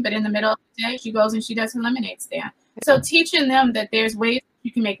first thing, but in the middle of the day, she goes and she does her lemonade stand. So teaching them that there's ways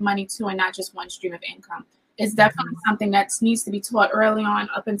you can make money too, and not just one stream of income, is definitely something that needs to be taught early on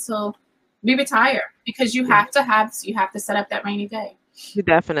up until we retire, because you have to set up that rainy day.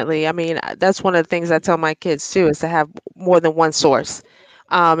 Definitely. I mean, that's one of the things I tell my kids too, is to have more than one source.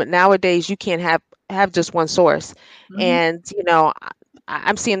 Nowadays, you can't have just one source, and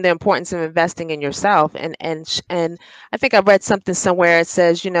I'm seeing the importance of investing in yourself, and I think I read something somewhere. It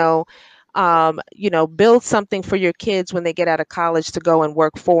says, build something for your kids when they get out of college to go and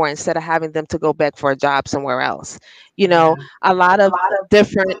work for, instead of having them to go beg for a job somewhere else. A lot of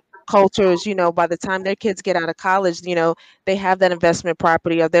different cultures, by the time their kids get out of college, they have that investment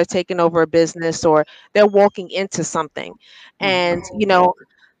property, or they're taking over a business, or they're walking into something. And,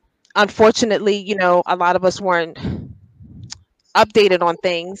 unfortunately, a lot of us weren't updated on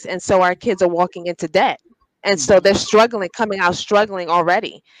things. And so our kids are walking into debt. And so they're coming out struggling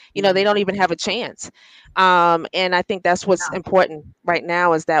already. They don't even have a chance. And I think that's what's important right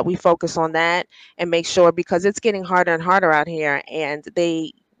now, is that we focus on that and make sure, because it's getting harder and harder out here. And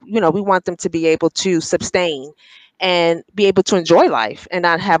we want them to be able to sustain and be able to enjoy life and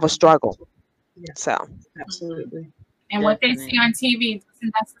not have a struggle. So absolutely. And what they see on TV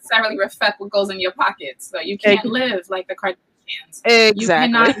doesn't necessarily reflect what goes in your pockets. So you can't live like the Kardashians. Exactly. You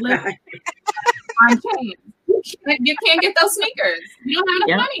cannot live on chains. You can't get those sneakers. You don't have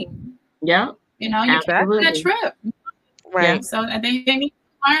enough money. Yeah. You can't get that trip. Right. So they need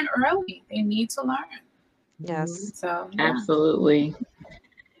to learn early. They need to learn. Yes. So absolutely.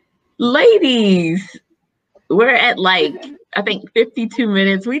 Ladies, we're at I think 52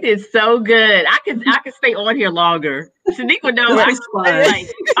 minutes. We did so good. I could stay on here longer. Shaniqua knows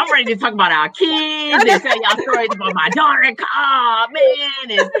I'm ready to talk about our kids and tell y'all stories about my daughter. Oh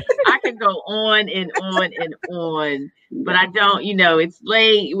man, and I could go on and on and on. But I don't, it's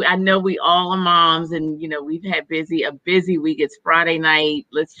late. I know we all are moms, and we've had a busy week. It's Friday night.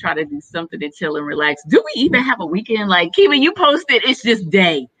 Let's try to do something to chill and relax. Do we even have a weekend? Like Kiva, you posted, it's just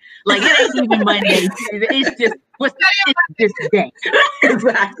day. Like it ain't even Monday. It's just this day.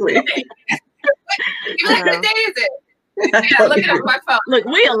 Exactly. What day is it? Yeah, look at my phone. Look,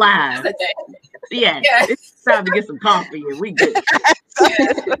 we alive. Yeah, it's time to get some coffee and we good.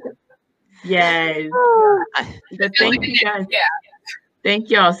 Yes. But thank you guys. Yeah.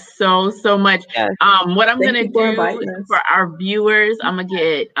 Thank y'all so much. Yes. What I'm gonna do for our viewers, I'm gonna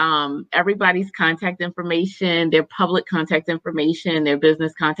get everybody's contact information, their public contact information, their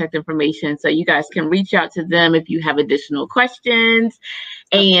business contact information, so you guys can reach out to them if you have additional questions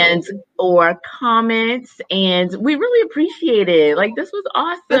or comments. And we really appreciate it. Like, this was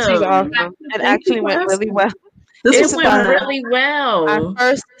awesome. This was awesome. It actually went really well. This went really well. Our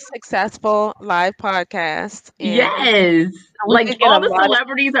first successful live podcast. Yes. Like all the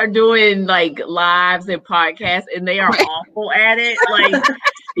celebrities are doing like lives and podcasts, and they are awful at it. Like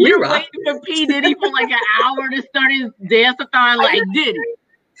you're waiting for P. Diddy for like an hour to start his dance-a-thon. Like, Diddy,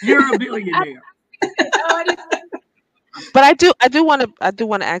 you're a billionaire. But I do want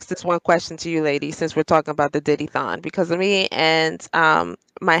to ask this one question to you, ladies, since we're talking about the Diddy-thon, because me and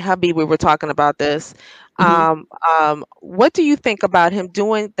my hubby, we were talking about this. What do you think about him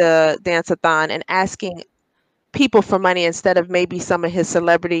doing the dance-a-thon and asking people for money instead of maybe some of his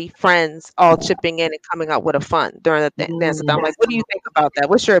celebrity friends all chipping in and coming up with a fund during the dance-a-thon? Like, what do you think about that?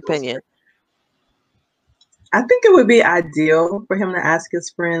 What's your opinion? I think it would be ideal for him to ask his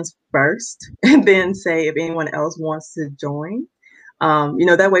friends first and then say if anyone else wants to join.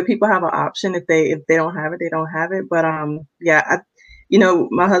 That way people have an option. If they don't have it, they don't have it. But my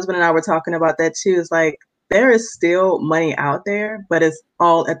husband and I were talking about that too. It's like there is still money out there, but it's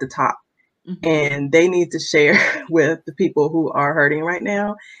all at the top. And they need to share with the people who are hurting right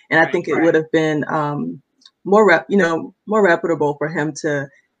now. And I think it would have been more reputable for him to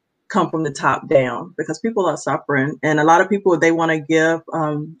come from the top down, because people are suffering, and a lot of people, they want to give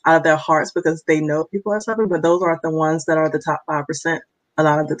out of their hearts because they know people are suffering, but those aren't the ones that are the top 5% a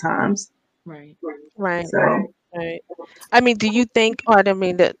lot of the times. Right. So, right. I mean, do you think,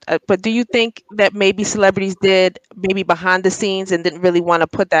 but do you think that maybe celebrities did maybe behind the scenes and didn't really want to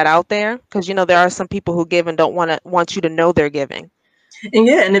put that out there? Because there are some people who give and don't want you to know they're giving.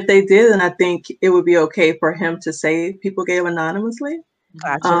 And if they did, then I think it would be okay for him to say people gave anonymously.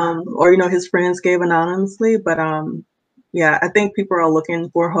 Gotcha. Or his friends gave anonymously, but I think people are looking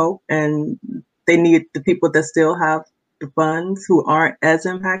for hope, and they need the people that still have funds who aren't as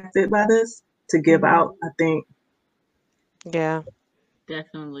impacted by this to give out, I think. Yeah.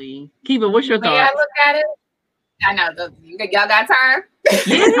 Definitely. Kiva, what's your The way I thoughts? look at it, I know y'all got time.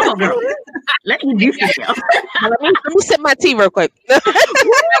 Yeah, come on, girl. Let me introduce yourself. Let me sip my tea real quick.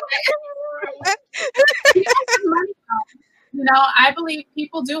 You know, I believe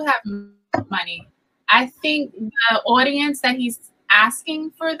people do have money. I think the audience that he's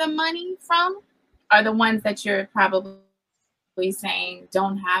asking for the money from are the ones that you're probably saying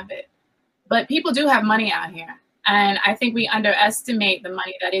don't have it. But people do have money out here. And I think we underestimate the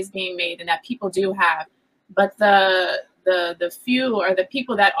money that is being made and that people do have. But the few or the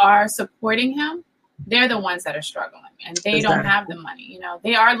people that are supporting him, they're the ones that are struggling and they don't have the money. You know,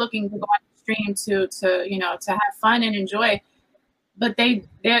 they are looking to go on the stream to you know, to have fun and enjoy. But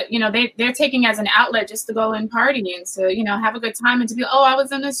they're taking as an outlet just to go and party and to, you know, have a good time and to be, oh, I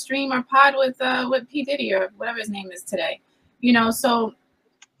was in a stream or pod with P. Diddy or whatever his name is today. You know, so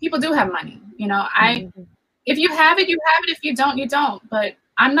people do have money. You know, if you have it, you have it. If you don't, you don't. But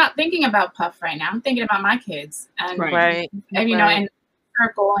I'm not thinking about Puff right now. I'm thinking about my kids and, and you know, and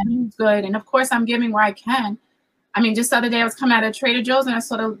circle and who's good. And of course I'm giving where I can. I mean, just the other day I was coming out of Trader Joe's and I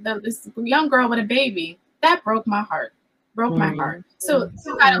saw this young girl with a baby. That broke my heart. My heart. So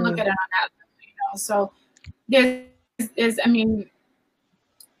you got to look at it on that level, you know. So there's I mean,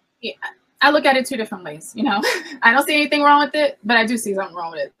 yeah, I look at it two different ways, you know. I don't see anything wrong with it, but I do see something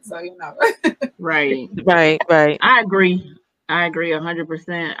wrong with it. So, you know. Right. I agree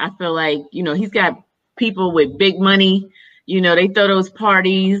 100%. I feel like, you know, he's got people with big money, you know, they throw those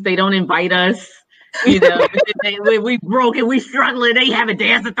parties, they don't invite us. You know, we broke and we struggling. They having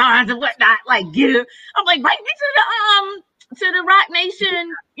dance-a-thons and whatnot. Like, I'm like, invite me to the Rock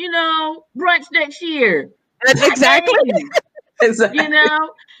Nation, you know, brunch next year. Exactly. You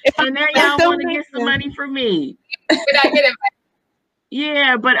know, and now y'all want to get some money from me. Did I get it?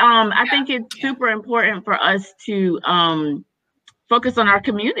 Yeah, but I think it's super important for us to focus on our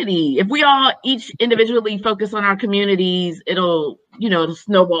community. If we all each individually focus on our communities, it'll, you know, it'll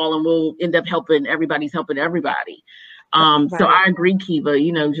snowball and we'll end up helping everybody. So I agree, Kiva,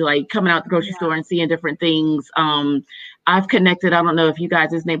 you know, like coming out the grocery store and seeing different things. I've connected, I don't know if you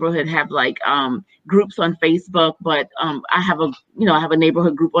guys' neighborhood have like groups on Facebook, but I have a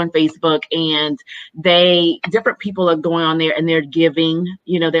neighborhood group on Facebook, and different people are going on there and they're giving,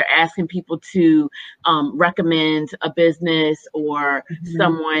 you know, they're asking people to recommend a business or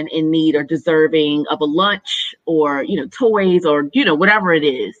someone in need or deserving of a lunch or, you know, toys or, you know, whatever it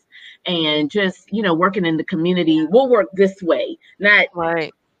is. And just, you know, working in the community, we'll work this way, not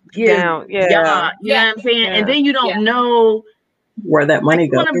down. You know what I'm saying? And then you don't know where that money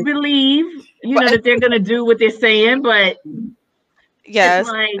goes. I want to believe, you know, that they're going to do what they're saying, but yes,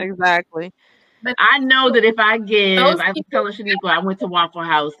 like, exactly. But I know that if I was telling Shaniqua, I went to Waffle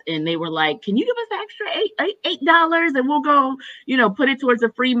House and they were like, can you give us the extra $8 and we'll go, you know, put it towards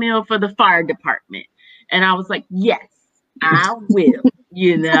a free meal for the fire department. And I was like, yes, I will.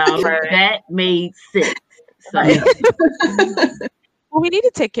 You know, that made sense. So. Well, we need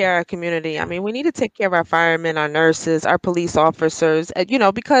to take care of our community. I mean, we need to take care of our firemen, our nurses, our police officers, you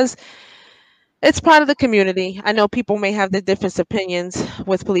know, because it's part of the community. I know people may have the different opinions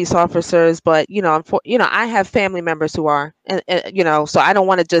with police officers, but, you know, I have family members who are, and you know, so I don't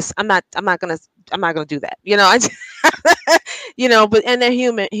want to just, I'm not going to do that. You know, you know, and they're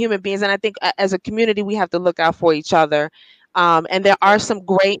human beings. And I think as a community, we have to look out for each other. And there are some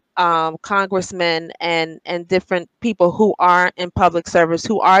great congressmen and different people who are in public service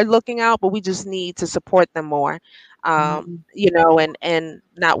who are looking out, but we just need to support them more, you know, and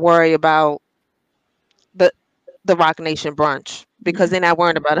not worry about the Rock Nation brunch because they're not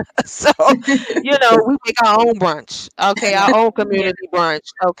worrying about us. So, you know, we make our own brunch, okay, our own community brunch,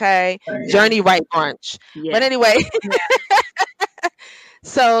 okay, Journey Right brunch. But anyway.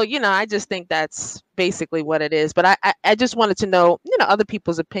 So, you know, I just think that's basically what it is. But I just wanted to know, you know, other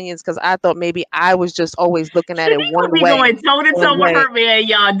people's opinions because I thought maybe I was just always looking at it one way. Going toe to toe with her, man,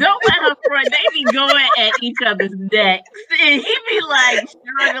 y'all. Don't let her front. They be going at each other's necks. And he be like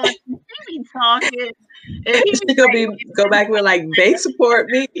struggling. He be talking. And he be go back with like, they support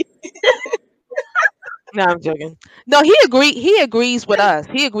me. No, I'm joking. No, he agrees with us.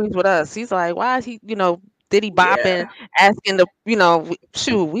 He agrees with us. He's like, why is he, you know, Diddy bopping, asking the, you know,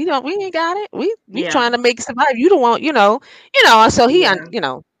 shoot, we ain't got it. We trying to make it survive. You don't want, you know. So he, you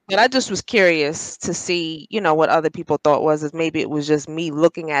know, but I just was curious to see, you know, what other people thought is maybe it was just me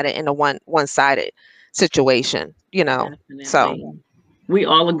looking at it in a one-sided situation, you know. Definitely. So we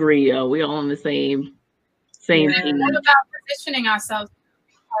all agree, we all on the same team. What about positioning ourselves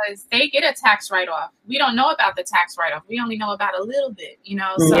because they get a tax write-off. We don't know about the tax write-off. We only know about a little bit, you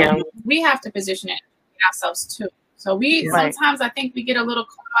know. So Yeah. we have to position it ourselves too. So we Right. sometimes I think we get a little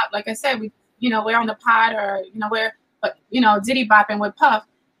caught up. Like I said, we're on the pod, or we're diddy bopping with Puff,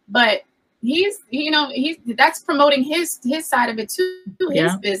 but he's that's promoting his side of it too,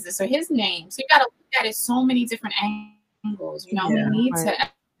 his business or his name. So you got to look at it so many different angles. We need to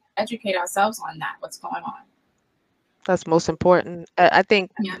educate ourselves on that. What's going on? That's most important. I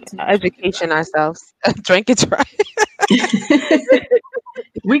think education ourselves. Drink it right.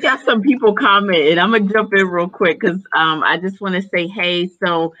 We got some people commenting. I'm gonna jump in real quick because I just want to say hey.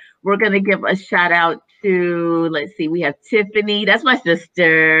 So we're gonna give a shout out to, let's see, we have Tiffany. That's my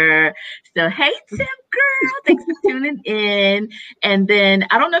sister. So hey, Tiff girl, thanks for tuning in. And then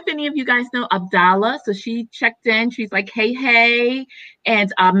I don't know if any of you guys know Abdallah. So she checked in. She's like, hey.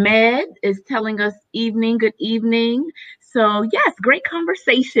 And Ahmed is telling us good evening. So yes, great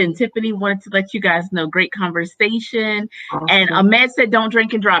conversation. Tiffany wanted to let you guys know, great conversation. Awesome. And Ahmed said, don't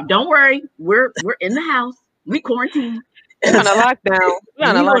drink and drive. Don't worry, we're in the house. We quarantined. We're on a lockdown. We're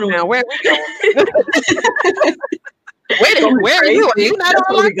on a lockdown. Where are we going? Where are you? Are you not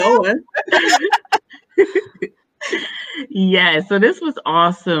on lockdown? Yeah, so this was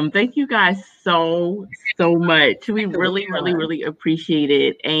awesome. Thank you guys so much. We really appreciate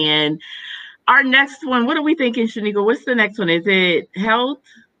it. And our next one, what are we thinking, Shanika? What's the next one? Is it health?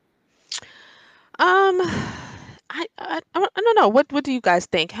 I don't know. What do you guys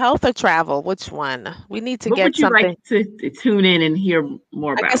think? Health or travel? Which one? We need to get something. What would you like to tune in and hear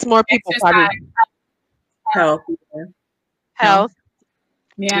more about? I guess more people probably. Health. Health.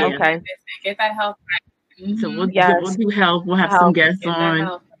 Yeah. Okay. Get that health right. Mm-hmm. So we'll do health. We'll have some guests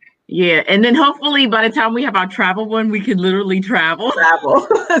on. Yeah, and then hopefully by the time we have our travel one, we can literally travel.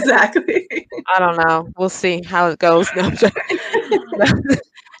 Exactly. I don't know. We'll see how it goes.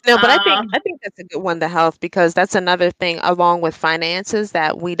 No, but I think that's a good one, the health, because that's another thing along with finances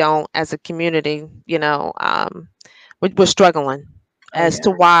that we don't, as a community, we're struggling as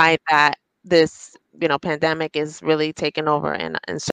to why that this pandemic is really taking over and